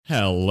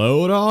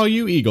Hello to all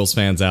you Eagles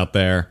fans out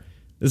there.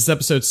 This is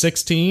episode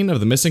 16 of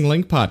the Missing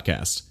Link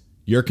podcast.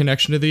 Your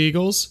connection to the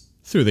Eagles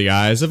through the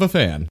eyes of a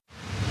fan.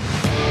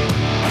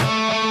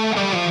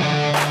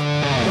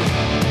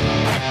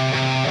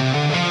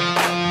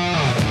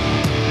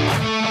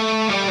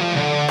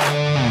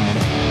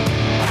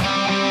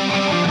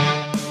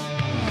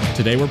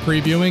 Today we're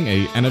previewing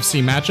a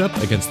NFC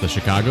matchup against the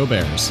Chicago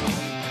Bears.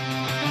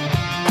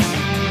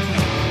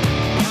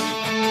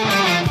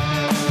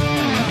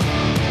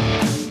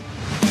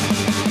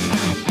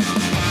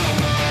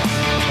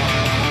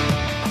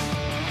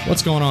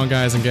 What's going on,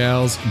 guys and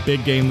gals?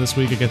 Big game this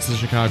week against the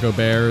Chicago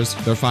Bears.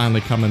 They're finally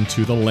coming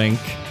to the Link.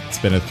 It's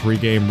been a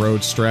 3-game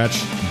road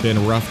stretch. Been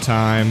a rough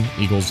time.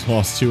 Eagles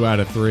lost 2 out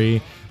of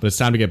 3, but it's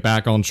time to get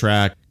back on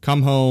track.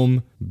 Come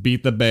home,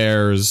 beat the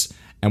Bears,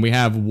 and we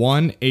have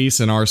one ace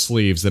in our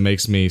sleeves that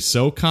makes me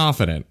so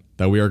confident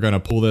that we are going to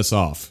pull this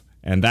off.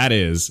 And that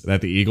is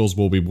that the Eagles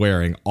will be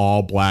wearing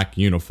all black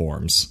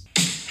uniforms.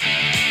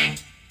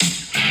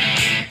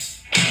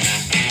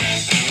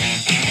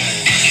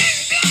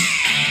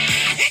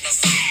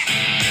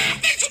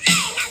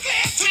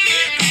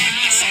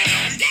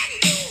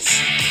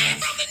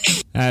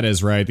 That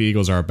is right. The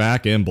Eagles are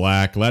back in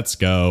black. Let's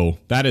go.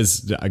 That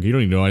is, you don't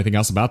even know anything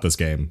else about this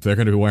game. If they're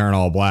going to be wearing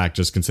all black,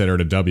 just consider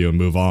it a W and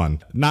move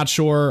on. Not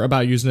sure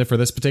about using it for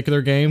this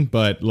particular game,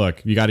 but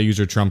look, you got to use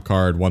your trump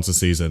card once a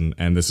season,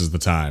 and this is the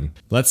time.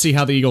 Let's see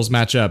how the Eagles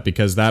match up,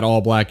 because that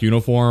all black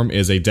uniform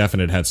is a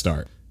definite head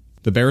start.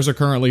 The Bears are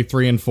currently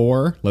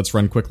 3-4. Let's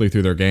run quickly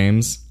through their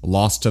games.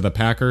 Lost to the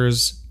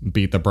Packers,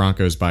 beat the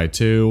Broncos by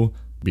 2,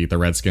 beat the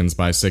Redskins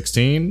by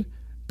 16,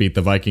 beat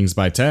the Vikings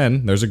by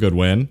 10. There's a good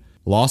win.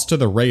 Lost to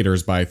the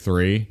Raiders by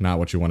 3, not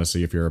what you want to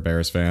see if you're a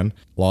Bears fan.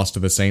 Lost to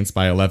the Saints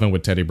by 11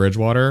 with Teddy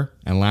Bridgewater.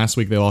 And last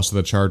week they lost to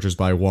the Chargers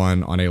by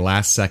 1 on a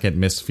last-second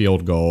missed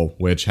field goal,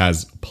 which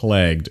has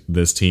plagued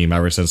this team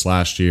ever since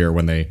last year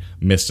when they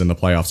missed in the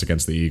playoffs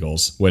against the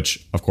Eagles,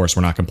 which, of course,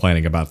 we're not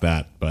complaining about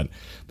that. But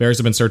Bears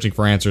have been searching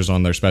for answers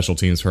on their special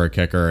teams for a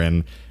kicker,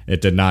 and it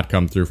did not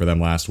come through for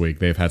them last week.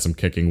 They've had some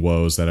kicking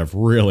woes that have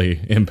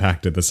really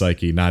impacted the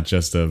psyche, not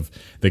just of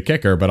the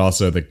kicker, but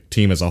also the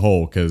team as a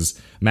whole, because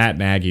Matt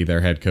Nagy,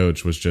 their head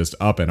coach, was just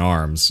up in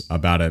arms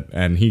about it,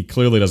 and he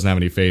clearly doesn't have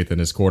any faith in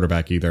his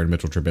quarterback either, in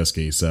Mitchell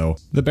Trubisky. So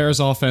the Bears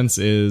offense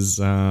is,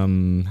 how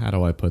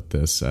do I put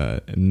this,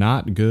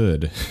 not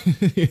good.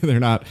 They're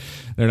not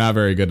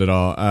very good at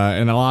all,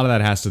 and a lot of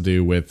that has to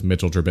do with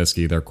Mitchell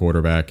Trubisky, their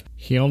quarterback.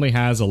 He only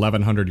has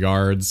 1,100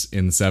 yards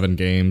in 7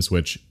 games,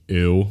 which,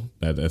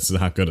 that's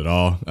not good at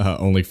all.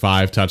 Only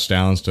 5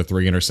 touchdowns to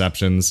 3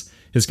 interceptions.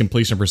 His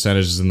completion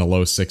percentage is in the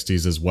low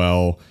 60s as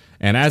well.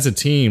 And as a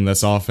team,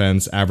 this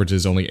offense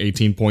averages only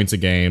 18 points a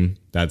game.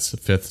 That's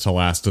 5th to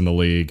last in the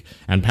league.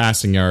 And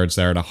passing yards,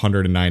 they're at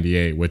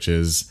 198, which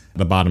is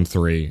the bottom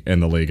 3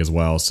 in the league as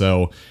well.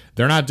 So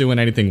they're not doing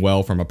anything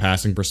well from a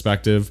passing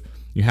perspective.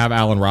 You have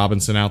Allen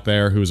Robinson out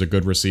there, who's a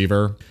good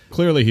receiver.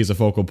 Clearly, he's a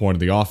focal point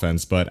of the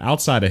offense, but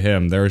outside of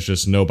him, there's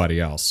just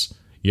nobody else.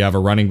 You have a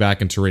running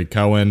back in Tariq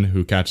Cohen,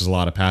 who catches a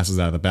lot of passes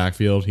out of the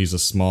backfield. He's a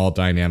small,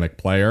 dynamic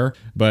player,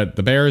 but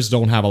the Bears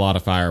don't have a lot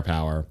of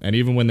firepower. And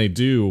even when they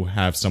do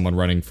have someone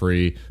running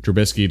free,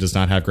 Trubisky does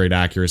not have great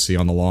accuracy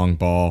on the long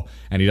ball,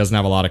 and he doesn't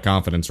have a lot of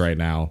confidence right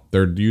now.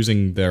 They're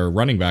using their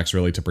running backs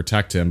really to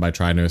protect him by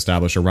trying to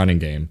establish a running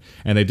game.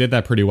 And they did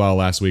that pretty well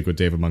last week with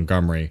David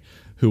Montgomery,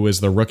 who is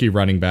the rookie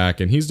running back,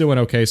 and he's doing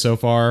okay so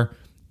far.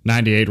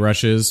 98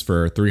 rushes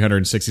for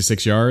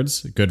 366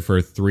 yards, good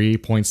for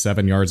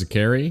 3.7 yards a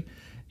carry.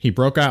 He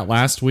broke out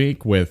last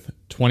week with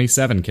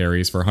 27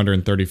 carries for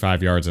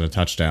 135 yards and a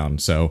touchdown.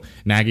 So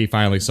Nagy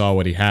finally saw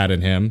what he had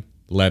in him,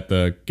 let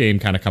the game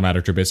kind of come out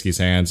of Trubisky's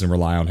hands and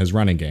rely on his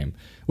running game,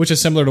 which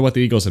is similar to what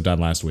the Eagles have done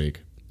last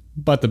week.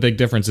 But the big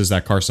difference is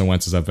that Carson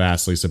Wentz is a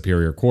vastly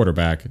superior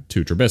quarterback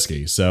to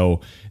Trubisky. So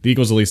the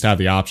Eagles at least have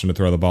the option to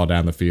throw the ball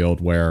down the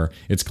field, where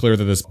it's clear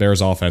that this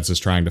Bears offense is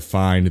trying to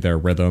find their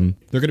rhythm.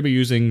 They're going to be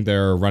using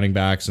their running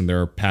backs and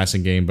their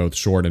passing game, both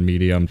short and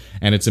medium,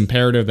 and it's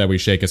imperative that we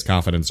shake his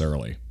confidence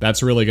early.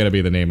 That's really going to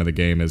be the name of the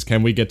game, is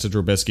can we get to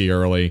Trubisky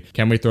early?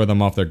 Can we throw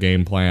them off their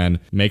game plan?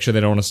 Make sure they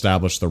don't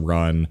establish the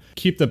run.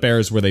 Keep the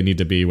Bears where they need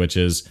to be, which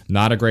is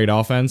not a great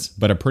offense,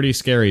 but a pretty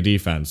scary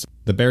defense.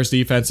 The Bears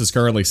defense is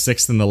currently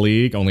 6th in the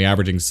league, only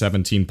averaging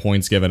 17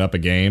 points given up a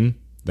game.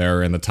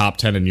 They're in the top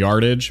 10 in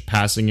yardage,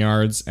 passing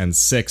yards, and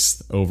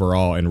 6th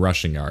overall in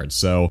rushing yards.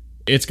 So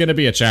it's going to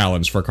be a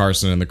challenge for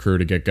Carson and the crew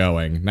to get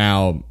going.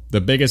 Now,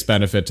 the biggest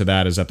benefit to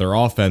that is that their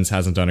offense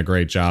hasn't done a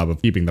great job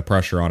of keeping the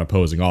pressure on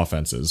opposing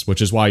offenses,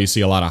 which is why you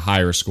see a lot of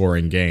higher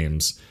scoring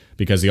games,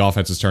 because the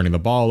offense is turning the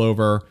ball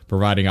over,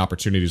 providing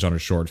opportunities on a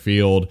short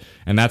field,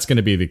 and that's going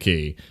to be the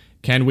key.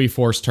 Can we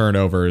force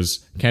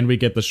turnovers? Can we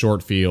get the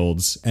short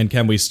fields? And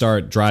can we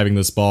start driving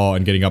this ball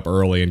and getting up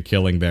early and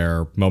killing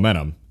their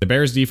momentum? The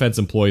Bears defense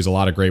employs a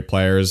lot of great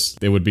players.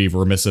 It would be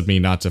remiss of me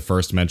not to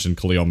first mention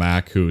Khalil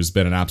Mack, who's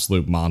been an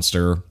absolute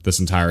monster this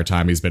entire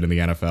time he's been in the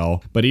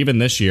NFL. But even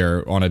this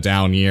year, on a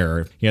down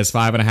year, he has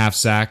 5.5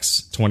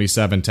 sacks,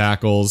 27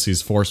 tackles.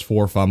 He's forced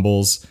 4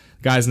 fumbles.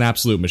 Guy's an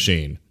absolute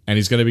machine. And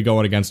he's going to be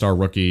going against our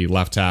rookie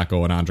left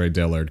tackle and Andre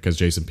Dillard because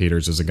Jason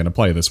Peters isn't going to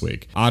play this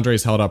week.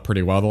 Andre's held up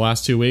pretty well the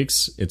last 2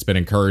 weeks. It's been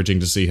encouraging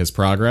to see his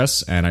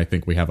progress, and I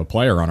think we have a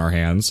player on our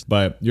hands.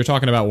 But you're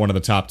talking about one of the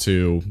top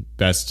 2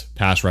 best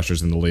pass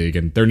rushers in the league,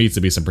 and there needs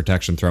to be some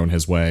protection thrown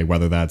his way,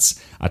 whether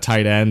that's a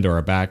tight end or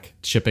a back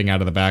chipping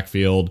out of the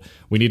backfield.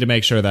 We need to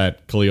make sure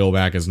that Khalil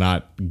Mack is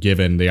not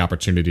given the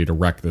opportunity to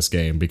wreck this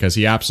game because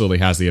he absolutely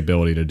has the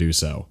ability to do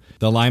so.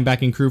 The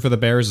linebacking crew for the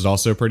Bears is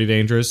also pretty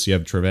dangerous. You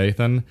have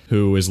Trevathan,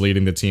 who is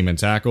leading the team in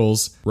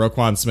tackles.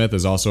 Roquan Smith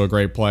is also a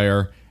great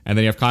player. And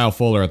then you have Kyle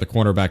Fuller at the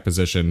cornerback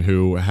position,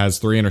 who has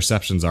 3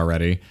 interceptions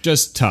already.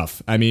 Just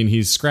tough. I mean,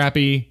 he's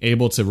scrappy,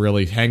 able to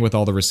really hang with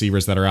all the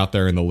receivers that are out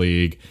there in the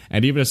league.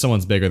 And even if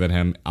someone's bigger than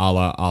him, a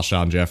la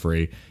Alshon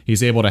Jeffrey,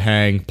 he's able to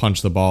hang,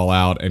 punch the ball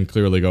out, and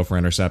clearly go for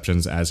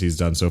interceptions as he's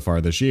done so far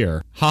this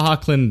year.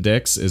 HaHa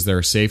Clinton-Dix is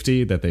their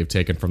safety that they've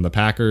taken from the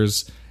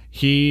Packers.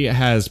 He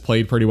has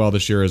played pretty well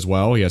this year as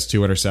well. He has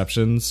 2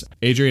 interceptions.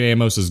 Adrian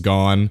Amos is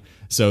gone,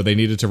 so they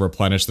needed to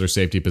replenish their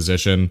safety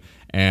position,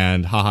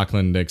 and HaHa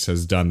Clinton-Dix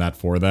has done that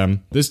for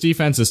them. This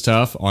defense is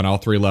tough on all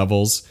 3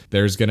 levels.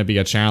 There's going to be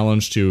a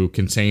challenge to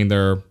contain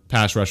their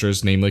pass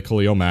rushers, namely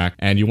Khalil Mack,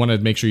 and you want to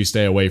make sure you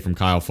stay away from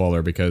Kyle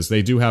Fuller because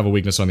they do have a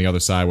weakness on the other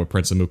side with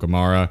Prince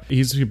Amukamara. He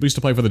used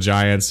to play for the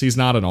Giants. He's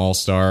not an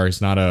all-star. He's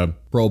not a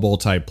Pro Bowl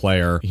type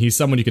player. He's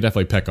someone you could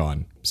definitely pick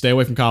on. Stay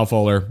away from Kyle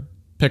Fuller.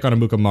 Pick on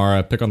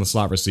Amukamara, pick on the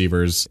slot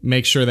receivers.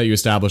 Make sure that you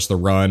establish the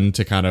run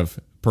to kind of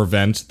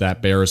prevent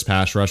that Bears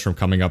pass rush from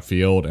coming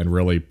upfield and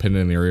really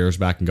pinning their ears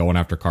back and going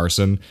after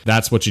Carson.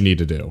 That's what you need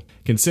to do.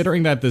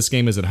 Considering that this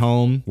game is at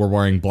home, we're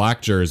wearing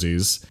black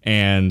jerseys,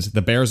 and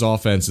the Bears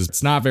offense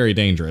it's not very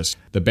dangerous.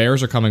 The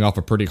Bears are coming off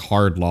a pretty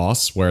hard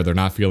loss where they're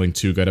not feeling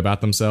too good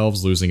about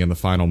themselves, losing in the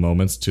final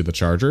moments to the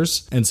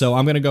Chargers. And so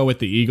I'm going to go with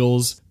the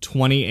Eagles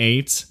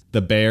 28,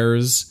 the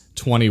Bears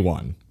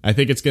 21. I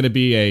think it's going to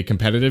be a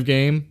competitive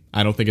game.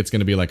 I don't think it's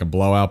going to be like a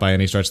blowout by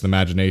any stretch of the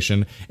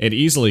imagination. It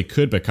easily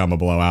could become a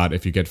blowout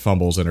if you get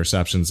fumbles,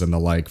 interceptions, and the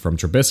like from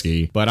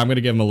Trubisky, but I'm going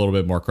to give him a little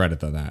bit more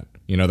credit than that.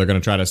 You know, they're going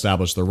to try to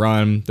establish the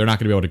run. They're not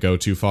going to be able to go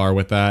too far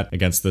with that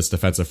against this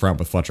defensive front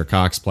with Fletcher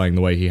Cox playing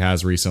the way he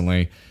has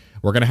recently.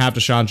 We're going to have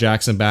Deshaun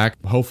Jackson back.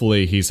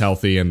 Hopefully he's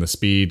healthy and the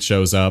speed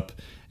shows up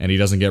and he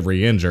doesn't get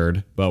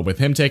re-injured. But with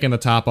him taking the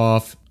top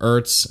off,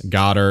 Ertz,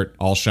 Goddard,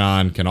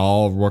 Alshon can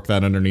all work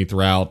that underneath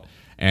route.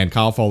 And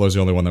Kyle Fuller's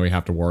the only one that we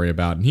have to worry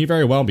about. And he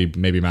very well be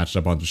maybe matched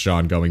up on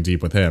Deshaun going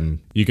deep with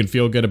him. You can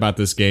feel good about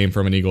this game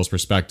from an Eagles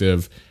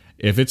perspective.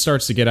 If it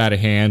starts to get out of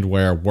hand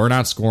where we're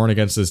not scoring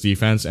against this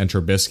defense and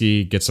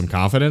Trubisky gets some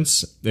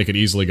confidence, it could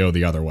easily go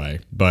the other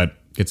way. But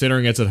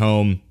considering it's at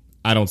home,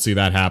 I don't see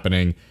that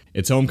happening.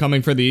 It's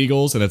homecoming for the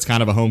Eagles, and it's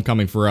kind of a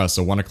homecoming for us.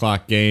 A 1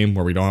 o'clock game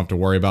where we don't have to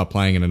worry about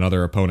playing in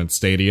another opponent's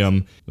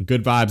stadium.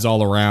 Good vibes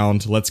all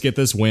around. Let's get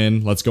this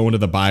win. Let's go into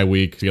the bye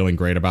week feeling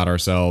great about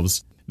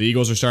ourselves. The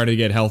Eagles are starting to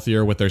get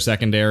healthier with their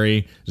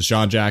secondary.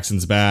 Deshaun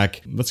Jackson's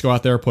back. Let's go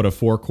out there, put a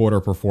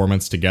 4-quarter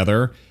performance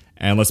together,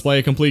 and let's play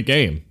a complete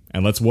game.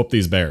 And let's whoop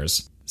these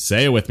Bears.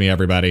 Say it with me,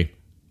 everybody.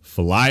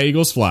 Fly,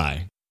 Eagles,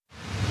 fly.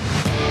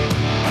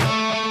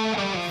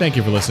 Thank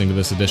you for listening to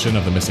this edition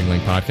of the Missing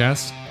Link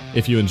Podcast.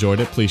 If you enjoyed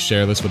it, please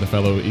share this with a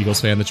fellow Eagles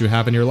fan that you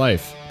have in your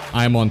life.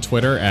 I am on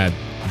Twitter at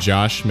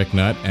Josh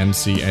McNutt,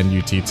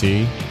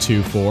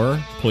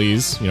 MCNUTT24.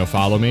 Please,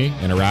 follow me,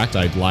 interact.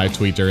 I live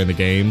tweet during the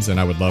games, and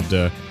I would love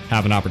to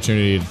have an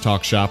opportunity to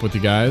talk shop with you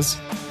guys.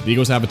 The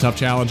Eagles have a tough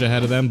challenge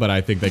ahead of them, but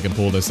I think they can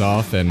pull this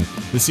off, and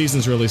the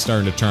season's really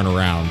starting to turn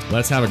around.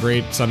 Let's have a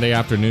great Sunday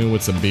afternoon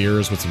with some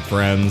beers, with some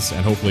friends,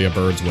 and hopefully a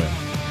Birds win.